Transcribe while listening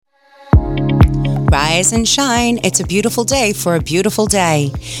Rise and shine. It's a beautiful day for a beautiful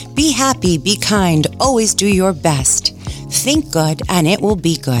day. Be happy, be kind, always do your best. Think good and it will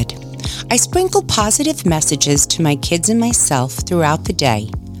be good. I sprinkle positive messages to my kids and myself throughout the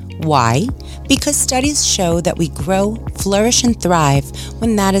day. Why? Because studies show that we grow, flourish, and thrive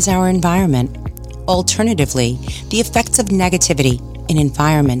when that is our environment. Alternatively, the effects of negativity in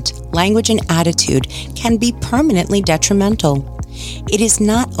environment, language, and attitude can be permanently detrimental. It is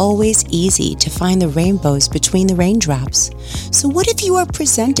not always easy to find the rainbows between the raindrops. So what if you are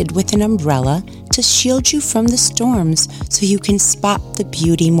presented with an umbrella to shield you from the storms so you can spot the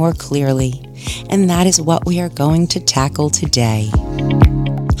beauty more clearly? And that is what we are going to tackle today.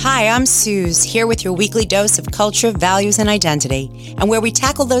 Hi, I'm Suze, here with your weekly dose of culture, values, and identity, and where we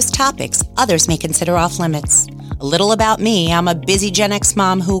tackle those topics others may consider off limits. A little about me, I'm a busy Gen X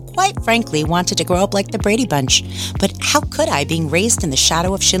mom who, quite frankly, wanted to grow up like the Brady Bunch. But how could I, being raised in the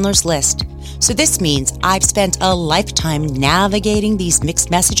shadow of Schindler's List? So this means I've spent a lifetime navigating these mixed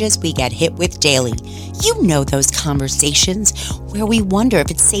messages we get hit with daily. You know those conversations where we wonder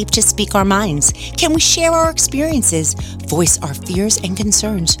if it's safe to speak our minds. Can we share our experiences, voice our fears and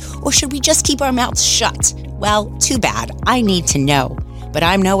concerns, or should we just keep our mouths shut? Well, too bad. I need to know. But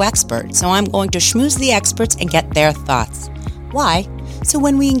I'm no expert, so I'm going to schmooze the experts and get their thoughts. Why? So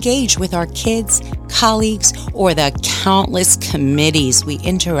when we engage with our kids, colleagues, or the countless committees we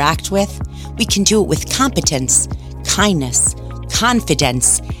interact with, we can do it with competence, kindness,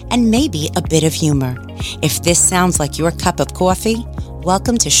 confidence, and maybe a bit of humor. If this sounds like your cup of coffee,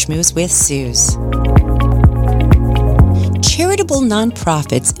 welcome to Schmooze with Suze. Charitable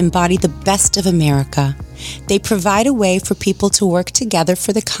nonprofits embody the best of America. They provide a way for people to work together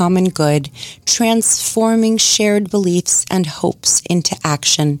for the common good, transforming shared beliefs and hopes into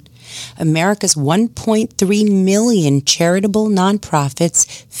action. America's 1.3 million charitable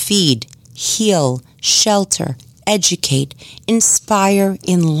nonprofits feed, heal, shelter, educate, inspire,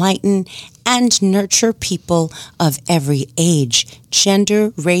 enlighten, and nurture people of every age,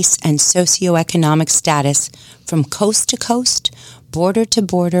 gender, race, and socioeconomic status from coast to coast, border to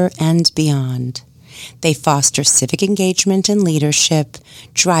border, and beyond. They foster civic engagement and leadership,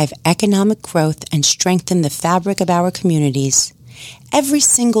 drive economic growth, and strengthen the fabric of our communities. Every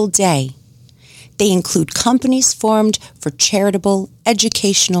single day, they include companies formed for charitable,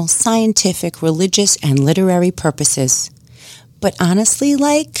 educational, scientific, religious, and literary purposes. But honestly,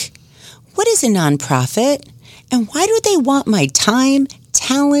 what is a nonprofit? And why do they want my time,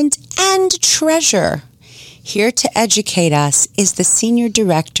 talent, and treasure? Here to educate us is the Senior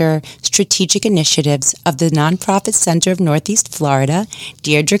Director, Strategic Initiatives of the Nonprofit Center of Northeast Florida,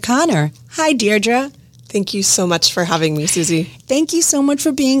 Deirdre Connor. Hi, Deirdre. Thank you so much for having me, Susie. Thank you so much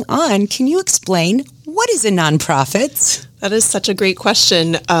for being on. Can you explain what is a nonprofit? That is such a great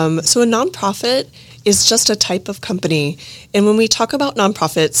question. So a nonprofit is just a type of company. And when we talk about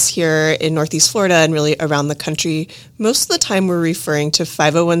nonprofits here in Northeast Florida and really around the country, most of the time we're referring to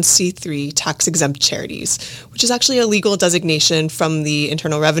 501c3 tax-exempt charities, which is actually a legal designation from the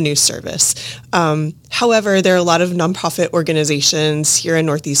Internal Revenue Service. However, there are a lot of nonprofit organizations here in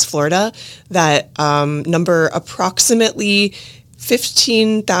Northeast Florida that number approximately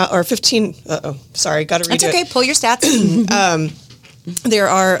 15. Sorry, got to read it. That's okay. Pull your stats. There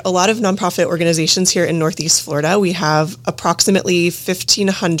are a lot of nonprofit organizations here in Northeast Florida. We have approximately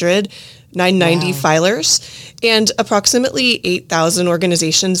 1,500 990 filers and approximately 8,000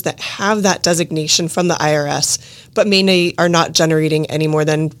 organizations that have that designation from the IRS, but mainly are not generating any more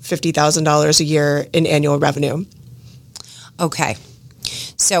than $50,000 a year in annual revenue. Okay.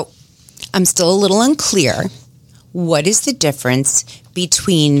 So I'm still a little unclear. What is the difference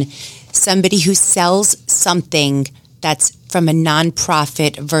between somebody who sells something that's from a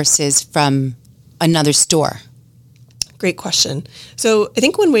nonprofit versus from another store? Great question. So I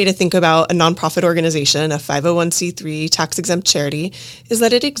think one way to think about a nonprofit organization, a 501c3 tax-exempt charity, is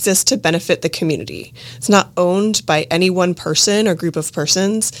that it exists to benefit the community. It's not owned by any one person or group of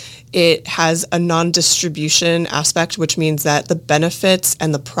persons. It has a non-distribution aspect, which means that the benefits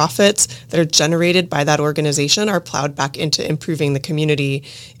and the profits that are generated by that organization are plowed back into improving the community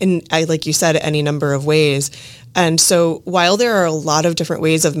in, like you said, any number of ways. And so while there are a lot of different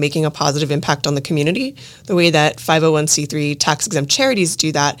ways of making a positive impact on the community, the way that 501c3 tax-exempt charities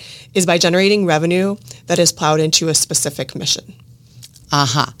do that is by generating revenue that is plowed into a specific mission.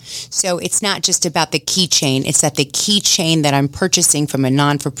 So it's not just about the keychain. It's that the keychain that I'm purchasing from a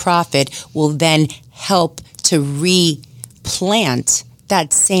non-for-profit will then help to replant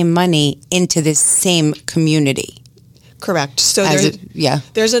that same money into this same community. Correct. So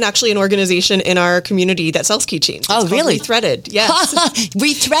there's actually an organization in our community that sells keychains. Oh, really? Rethreaded, yes.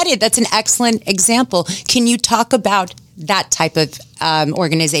 Rethreaded, that's an excellent example. Can you talk about that type of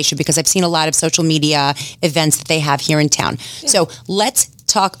organization? Because I've seen a lot of social media events that they have here in town. Yeah. So let's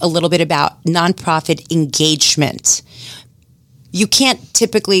talk a little bit about nonprofit engagement. You can't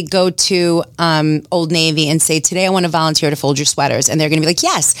typically go to Old Navy and say, today I want to volunteer to fold your sweaters. And they're going to be like,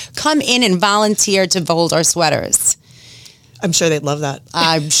 yes, come in and volunteer to fold our sweaters. I'm sure they'd love that.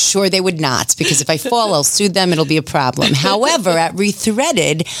 I'm sure they would not, because if I fall, I'll sue them. It'll be a problem. However, at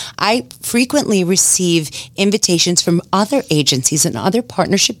Rethreaded, I frequently receive invitations from other agencies and other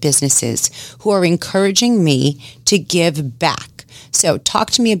partnership businesses who are encouraging me to give back. So talk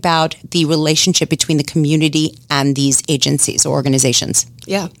to me about the relationship between the community and these agencies or organizations.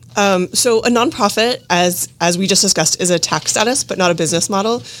 Yeah. So a nonprofit, as we just discussed, is a tax status, but not a business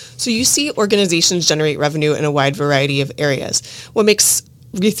model. So you see organizations generate revenue in a wide variety of areas. What makes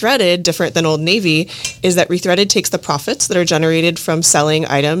Rethreaded different than Old Navy is that Rethreaded takes the profits that are generated from selling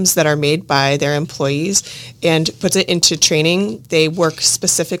items that are made by their employees and puts it into training. They work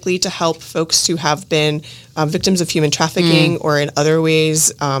specifically to help folks who have been victims of human trafficking or in other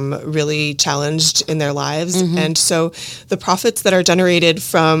ways really challenged in their lives. Mm-hmm. And so the profits that are generated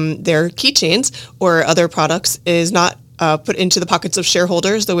from their keychains or other products is not put into the pockets of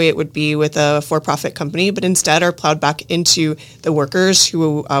shareholders the way it would be with a for-profit company, but instead are plowed back into the workers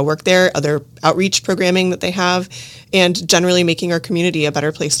who work there, other outreach programming that they have, and generally making our community a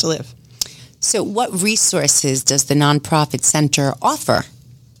better place to live. So what resources does the Nonprofit Center offer,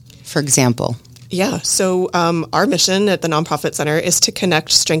 for example? Yeah, so our mission at the Nonprofit Center is to connect,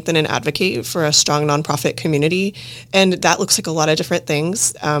 strengthen, and advocate for a strong nonprofit community. And that looks like a lot of different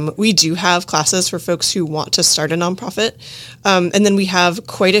things. We do have classes for folks who want to start a nonprofit. And then we have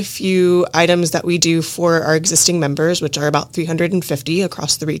quite a few items that we do for our existing members, which are about 350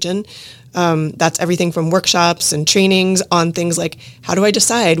 across the region. That's everything from workshops and trainings on things like, how do I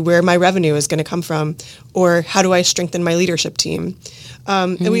decide where my revenue is going to come from? Or how do I strengthen my leadership team?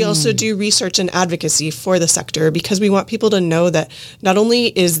 And we also do research and advocacy for the sector because we want people to know that not only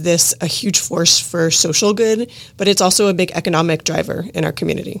is this a huge force for social good, but it's also a big economic driver in our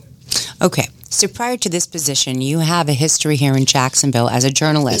community. Okay. So prior to this position, you have a history here in Jacksonville as a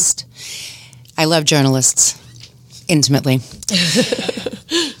journalist. I love journalists intimately.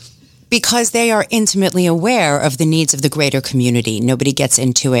 Because they are intimately aware of the needs of the greater community. Nobody gets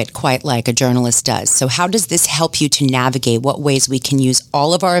into it quite like a journalist does. So how does this help you to navigate what ways we can use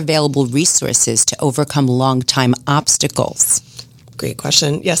all of our available resources to overcome long-time obstacles? Great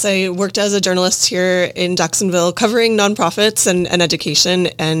question. Yes, I worked as a journalist here in Jacksonville covering nonprofits and education,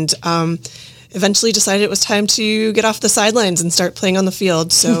 and eventually decided it was time to get off the sidelines and start playing on the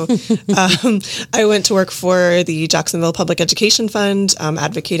field. So I went to work for the Jacksonville Public Education Fund,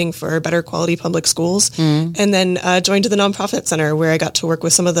 advocating for better quality public schools, and then joined the Nonprofit Center, where I got to work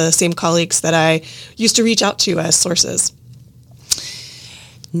with some of the same colleagues that I used to reach out to as sources.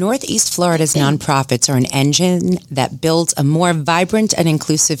 Northeast Florida's nonprofits are an engine that builds a more vibrant and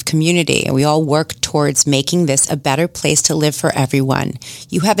inclusive community, and we all work towards making this a better place to live for everyone.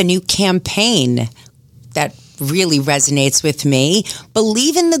 You have a new campaign that really resonates with me.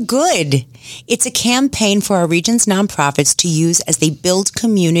 Believe in the good. It's a campaign for our region's nonprofits to use as they build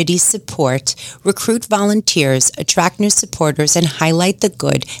community support, recruit volunteers, attract new supporters, and highlight the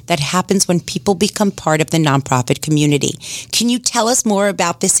good that happens when people become part of the nonprofit community. Can you tell us more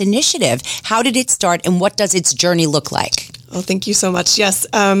about this initiative? How did it start, and what does its journey look like? Oh, thank you so much. Yes,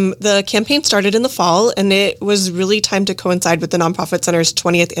 the campaign started in the fall, and it was really timed to coincide with the Nonprofit Center's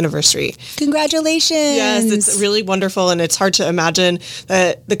 20th anniversary. Congratulations. Yes, it's really wonderful, and it's hard to imagine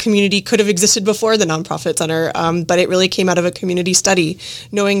that the community could have existed before the Nonprofit Center, but it really came out of a community study,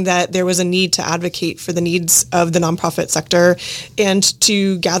 knowing that there was a need to advocate for the needs of the nonprofit sector and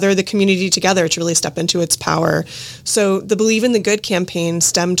to gather the community together to really step into its power. So the Believe in the Good campaign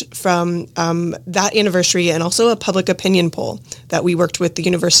stemmed from that anniversary and also a public opinion poll that we worked with the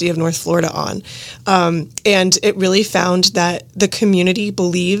University of North Florida on. And it really found that the community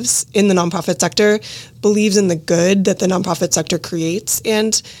believes in the nonprofit sector, believes in the good that the nonprofit sector creates.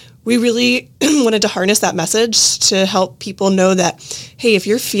 And we really wanted to harness that message to help people know that, hey, if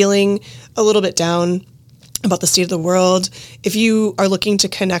you're feeling a little bit down about the state of the world, if you are looking to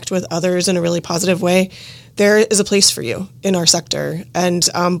connect with others in a really positive way, there is a place for you in our sector. And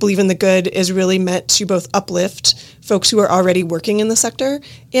Believe in the Good is really meant to both uplift folks who are already working in the sector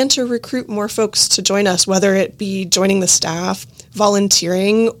and to recruit more folks to join us, whether it be joining the staff,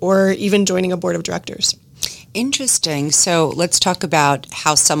 volunteering, or even joining a board of directors. Interesting. So let's talk about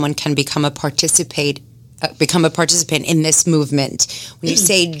how someone can become a participant become a participant in this movement? When you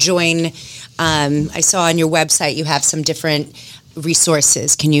say join, I saw on your website you have some different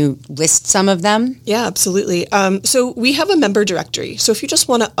resources. Can you list some of them? Yeah, absolutely. So we have a member directory. So if you just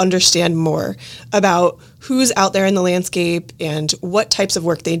want to understand more about who's out there in the landscape and what types of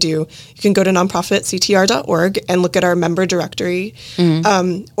work they do, you can go to nonprofitctr.org and look at our member directory.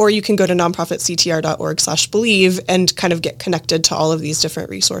 Or you can go to nonprofitctr.org/believe and kind of get connected to all of these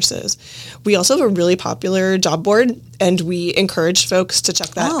different resources. We also have a really popular job board, and we encourage folks to check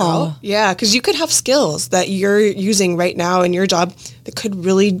that out. Yeah, because you could have skills that you're using right now in your job that could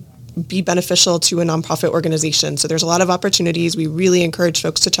really be beneficial to a nonprofit organization. So there's a lot of opportunities. We really encourage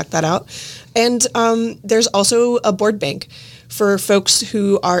folks to check that out. And there's also a board bank for folks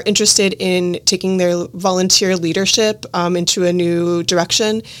who are interested in taking their volunteer leadership into a new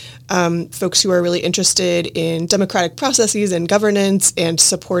direction, folks who are really interested in democratic processes and governance and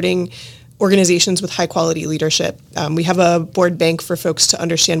supporting organizations with high quality leadership. We have a board bank for folks to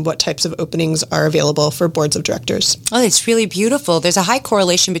understand what types of openings are available for boards of directors. Oh, it's really beautiful. There's a high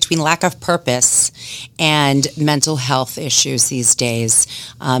correlation between lack of purpose and mental health issues these days.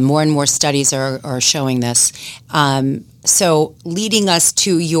 More and more studies are showing this. So leading us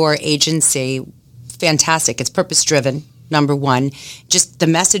to your agency, fantastic. It's purpose driven, number one. Just the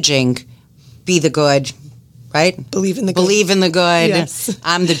messaging, be the good. Right? Believe in the good. Believe in the good. Yes.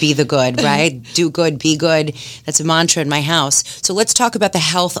 I'm the be the good, right? Do good, be good. That's a mantra in my house. So let's talk about the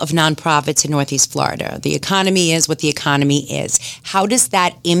health of nonprofits in Northeast Florida. The economy is what the economy is. How does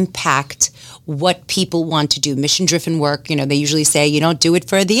that impact what people want to do? Mission-driven work, they usually say you don't do it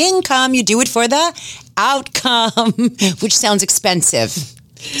for the income, you do it for the outcome, which sounds expensive.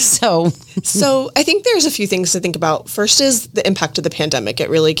 So I think there's a few things to think about. First is the impact of the pandemic. It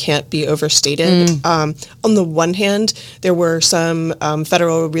really can't be overstated. On the one hand, there were some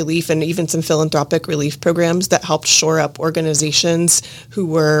federal relief and even some philanthropic relief programs that helped shore up organizations who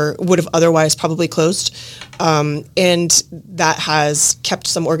would have otherwise probably closed. And that has kept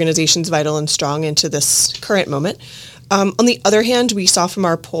some organizations vital and strong into this current moment. On the other hand, we saw from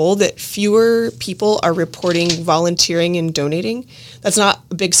our poll that fewer people are reporting volunteering and donating. That's not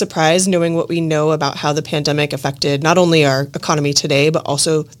a big surprise, knowing what we know about how the pandemic affected not only our economy today, but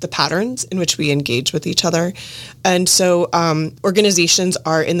also the patterns in which we engage with each other. And so organizations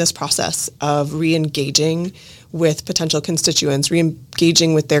are in this process of re-engaging with potential constituents,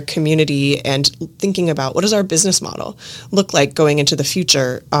 re-engaging with their community and thinking about what does our business model look like going into the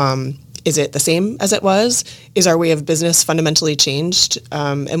future. Is it the same as it was? Is our way of business fundamentally changed?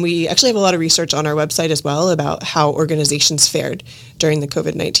 And we actually have a lot of research on our website as well about how organizations fared during the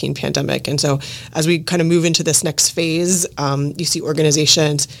COVID-19 pandemic. And so as we kind of move into this next phase, you see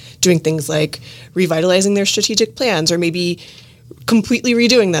organizations doing things like revitalizing their strategic plans or maybe completely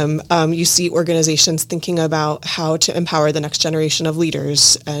redoing them. You see organizations thinking about how to empower the next generation of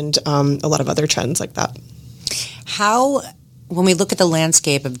leaders and a lot of other trends like that. When we look at the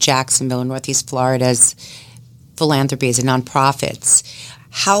landscape of Jacksonville and Northeast Florida's philanthropies and nonprofits,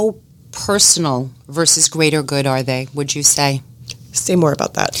 how personal versus greater good are they, would you say? Say more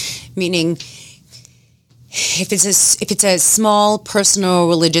about that. Meaning, if it's a small personal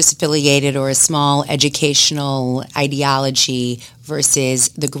religious affiliated or a small educational ideology versus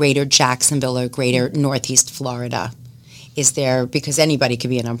the greater Jacksonville or greater Northeast Florida, is there, because anybody could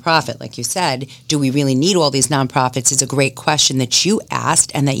be a nonprofit, like you said, do we really need all these nonprofits is a great question that you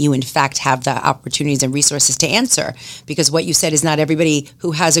asked and that you, in fact, have the opportunities and resources to answer. Because what you said is not everybody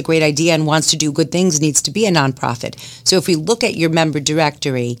who has a great idea and wants to do good things needs to be a nonprofit. So if we look at your member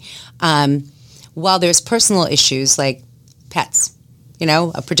directory, while there's personal issues like pets,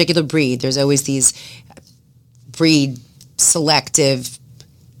 a particular breed, there's always these breed selective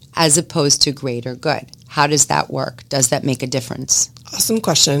as opposed to greater good. How does that work? Does that make a difference? Awesome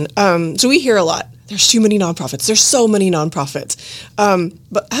question. So we hear a lot, there's too many nonprofits. There's so many nonprofits.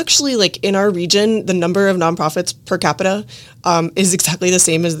 But actually, like in our region, the number of nonprofits per capita is exactly the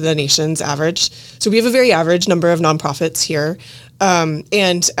same as the nation's average. So we have a very average number of nonprofits here.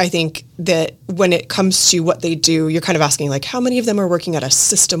 And I think that when it comes to what they do, you're kind of asking like how many of them are working at a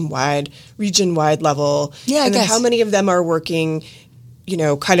system-wide, region-wide level? Yeah, and then how many of them are working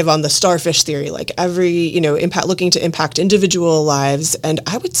kind of on the starfish theory, like every, looking to impact individual lives. And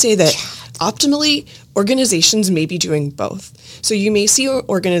I would say that optimally, organizations may be doing both. So you may see an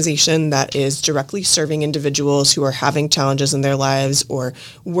organization that is directly serving individuals who are having challenges in their lives or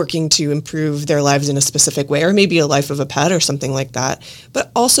working to improve their lives in a specific way, or maybe a life of a pet or something like that. But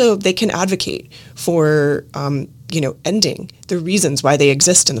also they can advocate for ending the reasons why they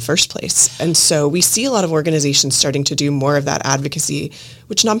exist in the first place. And so we see a lot of organizations starting to do more of that advocacy,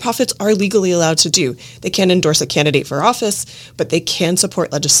 which nonprofits are legally allowed to do. They can't endorse a candidate for office, but they can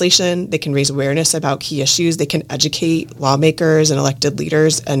support legislation. They can raise awareness about key issues. They can educate lawmakers and elected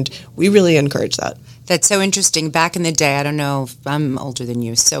leaders. And we really encourage that. That's so interesting. Back in the day, I don't know if I'm older than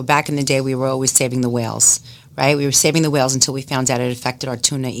you. So back in the day, we were always saving the whales, right? We were saving the whales until we found out it affected our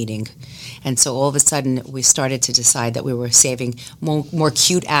tuna eating. And so all of a sudden, we started to decide that we were saving more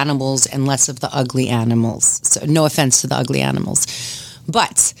cute animals and less of the ugly animals. So no offense to the ugly animals.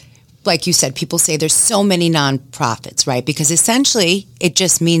 But like you said, people say there's so many nonprofits, right? Because essentially, it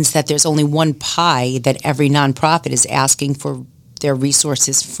just means that there's only one pie that every nonprofit is asking for their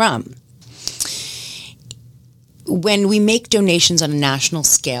resources from. When we make donations on a national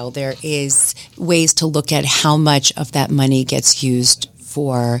scale, there is ways to look at how much of that money gets used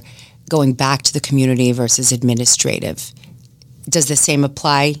for going back to the community versus administrative. Does the same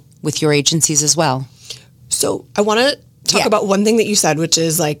apply with your agencies as well? So I want to talk about one thing that you said, which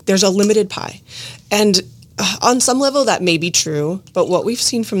is there's a limited pie. And on some level that may be true, but what we've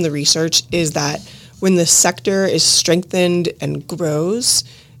seen from the research is that when the sector is strengthened and grows,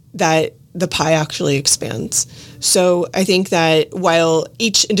 that the pie actually expands. So I think that while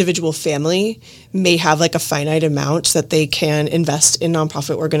each individual family may have a finite amount that they can invest in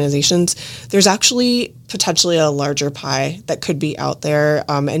nonprofit organizations, there's actually potentially a larger pie that could be out there.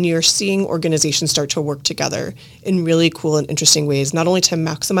 And you're seeing organizations start to work together in really cool and interesting ways, not only to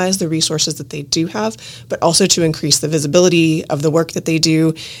maximize the resources that they do have, but also to increase the visibility of the work that they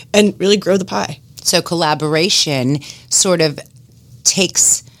do and really grow the pie. So collaboration sort of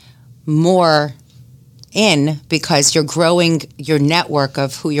takes more in because you're growing your network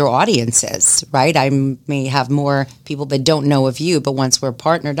of who your audience is, right? I may have more people that don't know of you, but once we're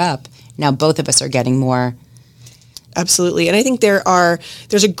partnered up, now both of us are getting more. Absolutely. And I think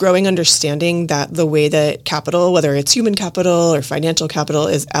there's a growing understanding that the way that capital, whether it's human capital or financial capital,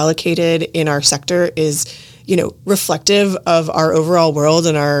 is allocated in our sector is, reflective of our overall world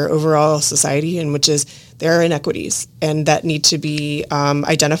and our overall society, and which is there are inequities and that need to be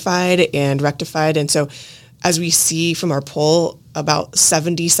identified and rectified. And so as we see from our poll, about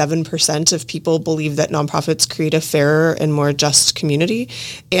 77% of people believe that nonprofits create a fairer and more just community.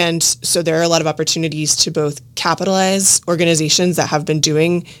 And so there are a lot of opportunities to both capitalize organizations that have been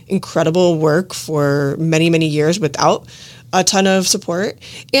doing incredible work for many, many years without a ton of support.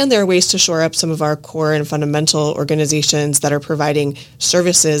 And there are ways to shore up some of our core and fundamental organizations that are providing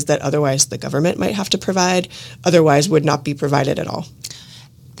services that otherwise the government might have to provide, otherwise would not be provided at all.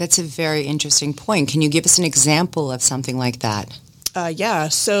 That's a very interesting point. Can you give us an example of something like that?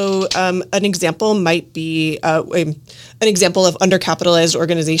 So an example might be an example of undercapitalized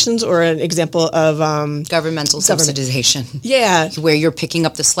organizations or an example of governmental subsidization. Yeah. Where you're picking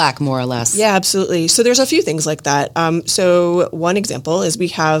up the slack, more or less. Yeah, absolutely. So there's a few things like that. So one example is we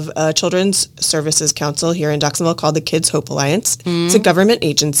have a Children's Services Council here in Jacksonville called the Kids Hope Alliance. Mm-hmm. It's a government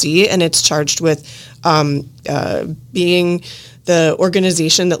agency, and it's charged with being the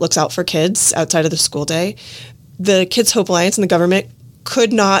organization that looks out for kids outside of the school day. The Kids Hope Alliance and the government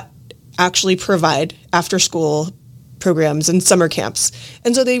could not actually provide after-school programs and summer camps.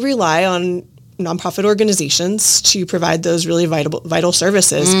 And so they rely on nonprofit organizations to provide those really vital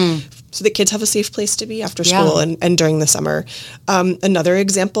services so that kids have a safe place to be after school and during the summer. Another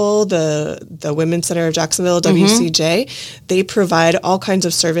example, the Women's Center of Jacksonville, WCJ, they provide all kinds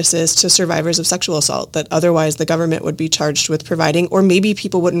of services to survivors of sexual assault that otherwise the government would be charged with providing, or maybe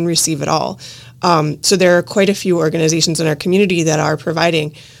people wouldn't receive at all. So there are quite a few organizations in our community that are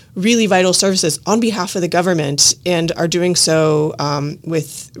providing really vital services on behalf of the government and are doing so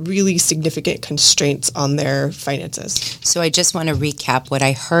with really significant constraints on their finances. So I just want to recap. What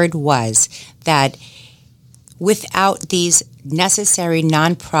I heard was that without these necessary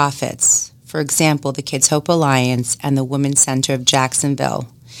nonprofits, for example, the Kids Hope Alliance and the Women's Center of Jacksonville,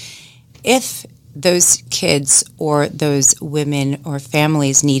 if those kids or those women or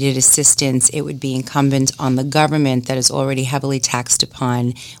families needed assistance, it would be incumbent on the government that is already heavily taxed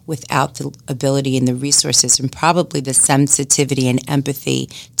upon without the ability and the resources and probably the sensitivity and empathy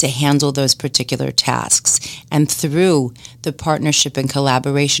to handle those particular tasks. And through the partnership and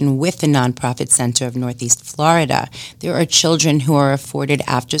collaboration with the Nonprofit Center of Northeast Florida, there are children who are afforded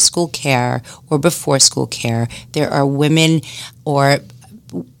after-school care or before-school care. There are women or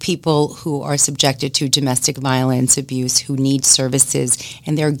people who are subjected to domestic violence, abuse, who need services,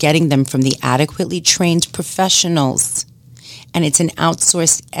 and they're getting them from the adequately trained professionals. And it's an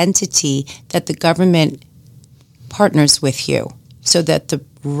outsourced entity that the government partners with you so that the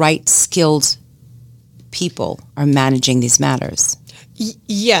right skilled people are managing these matters.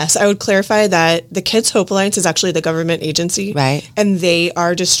 Yes, I would clarify that the Kids Hope Alliance is actually the government agency. Right. And they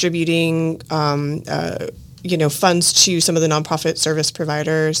are distributing, funds to some of the nonprofit service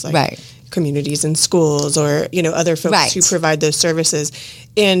providers, like communities and schools, or, other folks who provide those services.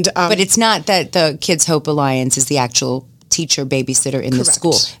 And but it's not that the Kids Hope Alliance is the actual teacher babysitter in the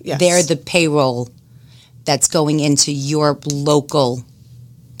school. Yes. They're the payroll that's going into your local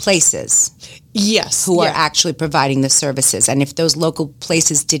places. Yes. Who are actually providing the services. And if those local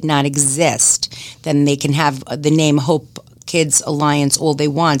places did not exist, then they can have the name Hope Kids Alliance all they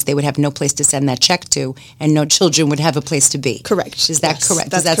want. They would have no place to send that check to, and no children would have a place to be. Correct. Is that correct?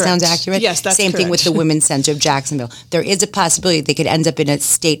 Does that sound accurate? Yes, that's Same thing with the Women's Center of Jacksonville. There is a possibility they could end up in a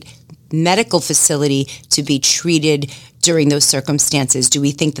state medical facility to be treated during those circumstances. Do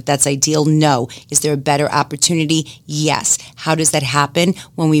we think that that's ideal? No. Is there a better opportunity? Yes. How does that happen?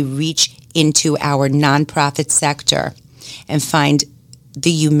 When we reach into our nonprofit sector and find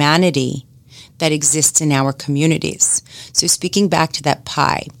the humanity that exists in our communities. So speaking back to that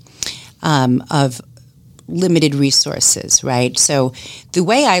pie of limited resources, right? So the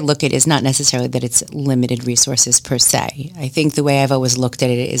way I look at it is not necessarily that it's limited resources per se. I think the way I've always looked at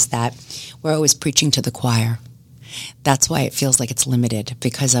it is that we're always preaching to the choir. That's why it feels like it's limited,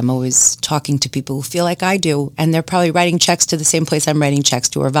 because I'm always talking to people who feel like I do, and they're probably writing checks to the same place I'm writing checks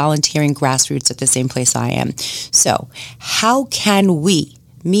to, or volunteering grassroots at the same place I am. So how can we,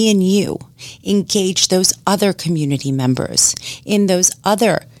 me and you, engage those other community members in those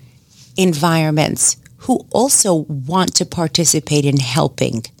other environments who also want to participate in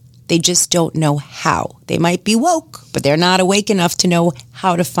helping? They just don't know how. They might be woke, but they're not awake enough to know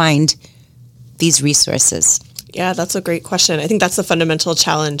how to find these resources. Yeah, that's a great question. I think that's the fundamental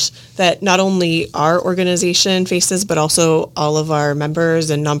challenge that not only our organization faces, but also all of our members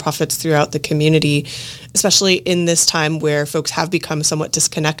and nonprofits throughout the community, especially in this time where folks have become somewhat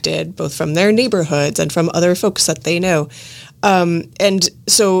disconnected, both from their neighborhoods and from other folks that they know. And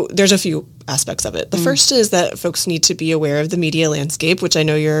so there's a few aspects of it. The first is that folks need to be aware of the media landscape, which I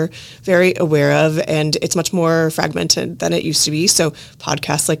know you're very aware of, and it's much more fragmented than it used to be. So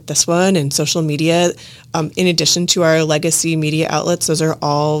podcasts like this one and social media, in addition to our legacy media outlets, those are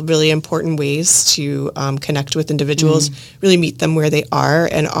all really important ways to connect with individuals, really meet them where they are.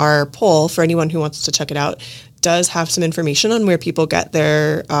 And our poll, for anyone who wants to check it out, does have some information on where people get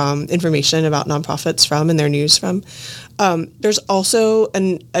their information about nonprofits from and their news from. There's also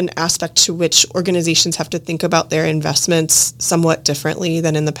an aspect to which organizations have to think about their investments somewhat differently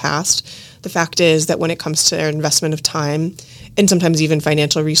than in the past. The fact is that when it comes to their investment of time and sometimes even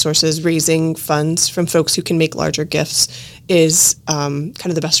financial resources, raising funds from folks who can make larger gifts is kind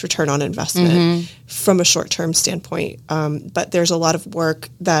of the best return on investment from a short-term standpoint. But there's a lot of work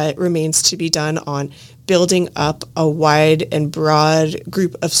that remains to be done on building up a wide and broad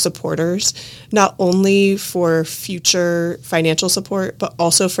group of supporters, not only for future financial support, but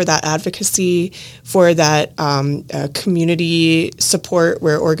also for that advocacy, for that community support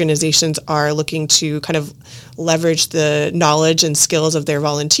where organizations are looking to kind of leverage the knowledge and skills of their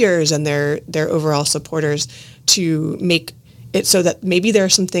volunteers and their overall supporters to make it so that maybe there are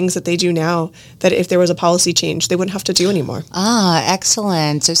some things that they do now that if there was a policy change, they wouldn't have to do anymore.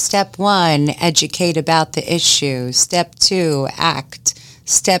 Excellent. So step 1, educate about the issue. Step 2, act.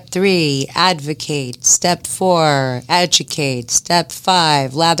 Step 3, advocate. Step 4, educate. Step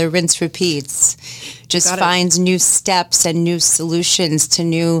 5, lather, rinse, repeats. Just finds new steps and new solutions to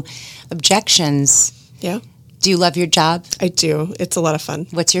new objections. Yeah. Do you love your job? I do. It's a lot of fun.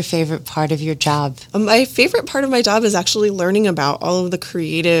 What's your favorite part of your job? My favorite part of my job is actually learning about all of the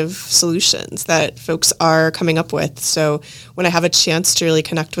creative solutions that folks are coming up with. So when I have a chance to really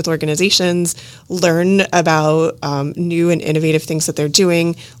connect with organizations, learn about new and innovative things that they're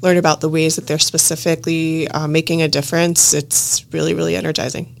doing, learn about the ways that they're specifically making a difference, it's really, really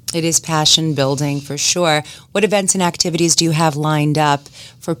energizing. It is passion building for sure. What events and activities do you have lined up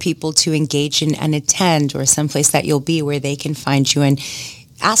for people to engage in and attend, or someplace that you'll be where they can find you and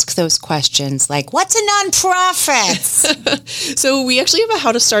ask those questions like, what's a nonprofit? So we actually have a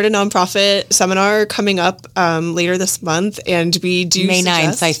How to Start a Nonprofit seminar coming up later this month, and we do May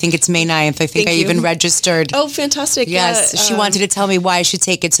 9th. I think it's May 9th. I think I even registered. Oh, fantastic. Yes. She wanted to tell me why I should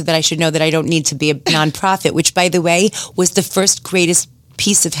take it so that I should know that I don't need to be a nonprofit, which, by the way, was the first greatest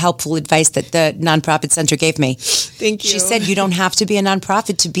piece of helpful advice that the Nonprofit Center gave me. Thank you. She said, you don't have to be a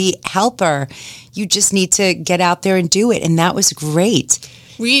nonprofit to be a helper. You just need to get out there and do it. And that was great.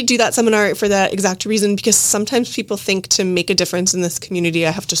 We do that seminar for that exact reason, because sometimes people think to make a difference in this community,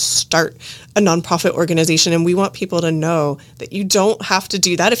 I have to start a nonprofit organization. And we want people to know that you don't have to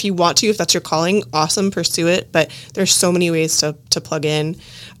do that. If you want to, if that's your calling, awesome, pursue it. But there's so many ways to plug in.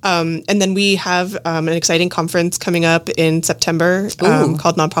 And then we have an exciting conference coming up in September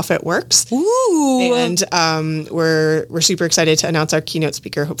called Nonprofit Works. Ooh. And we're super excited to announce our keynote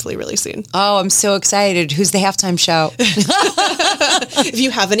speaker hopefully really soon. Oh, I'm so excited. Who's the halftime show? If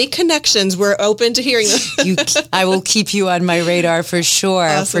you have any connections, we're open to hearing them. I will keep you on my radar for sure.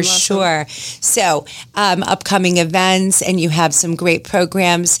 Awesome. Sure. So upcoming events, and you have some great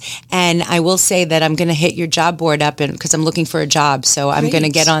programs. And I will say that I'm going to hit your job board up because I'm looking for a job. So I'm going to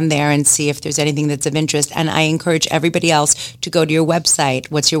get on there and see if there's anything that's of interest. And I encourage everybody else to go to your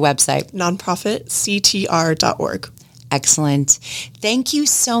website. What's your website? Nonprofitctr.org. Excellent. Thank you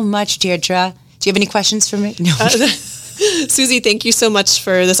so much, Deirdre. Do you have any questions for me? No. Susie, thank you so much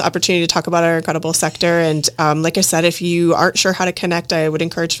for this opportunity to talk about our incredible sector. And like I said, if you aren't sure how to connect, I would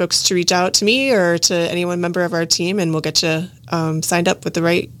encourage folks to reach out to me or to any one member of our team, and we'll get you signed up with the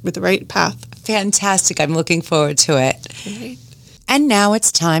right path. Fantastic. I'm looking forward to it. Right. And now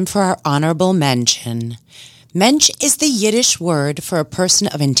it's time for our honorable mention. Mensch is the Yiddish word for a person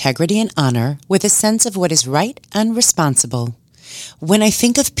of integrity and honor with a sense of what is right and responsible. When I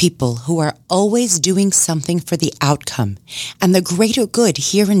think of people who are always doing something for the outcome and the greater good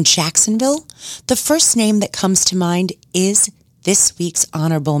here in Jacksonville, the first name that comes to mind is this week's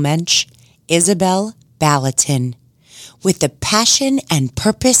honorable mensch, Isabel Ballatin. With the passion and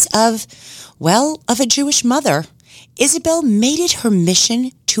purpose of a Jewish mother, Isabel made it her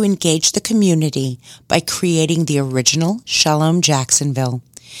mission to engage the community by creating the original Shalom Jacksonville.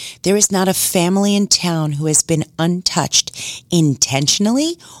 There is not a family in town who has been untouched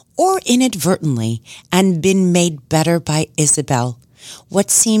intentionally or inadvertently and been made better by Isabel. What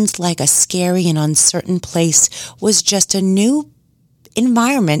seemed like a scary and uncertain place was just a new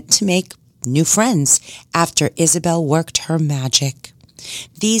environment to make new friends after Isabel worked her magic.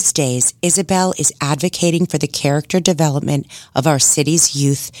 These days, Isabel is advocating for the character development of our city's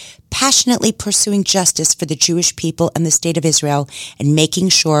youth, passionately pursuing justice for the Jewish people and the state of Israel, and making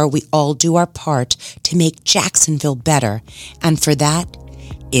sure we all do our part to make Jacksonville better. And for that,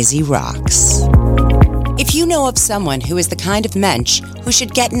 Izzy rocks. If you know of someone who is the kind of mensch who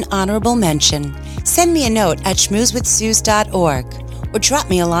should get an honorable mention, send me a note at schmoozewithsuze.org or drop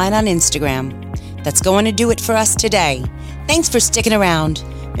me a line on Instagram. That's going to do it for us today. Thanks for sticking around.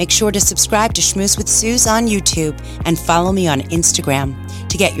 Make sure to subscribe to Schmooze with Suze on YouTube and follow me on Instagram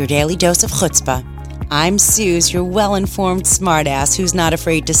to get your daily dose of chutzpah. I'm Suze, your well-informed smartass who's not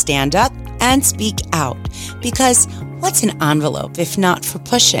afraid to stand up and speak out. Because what's an envelope if not for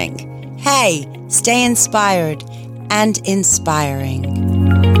pushing? Hey, stay inspired and inspiring.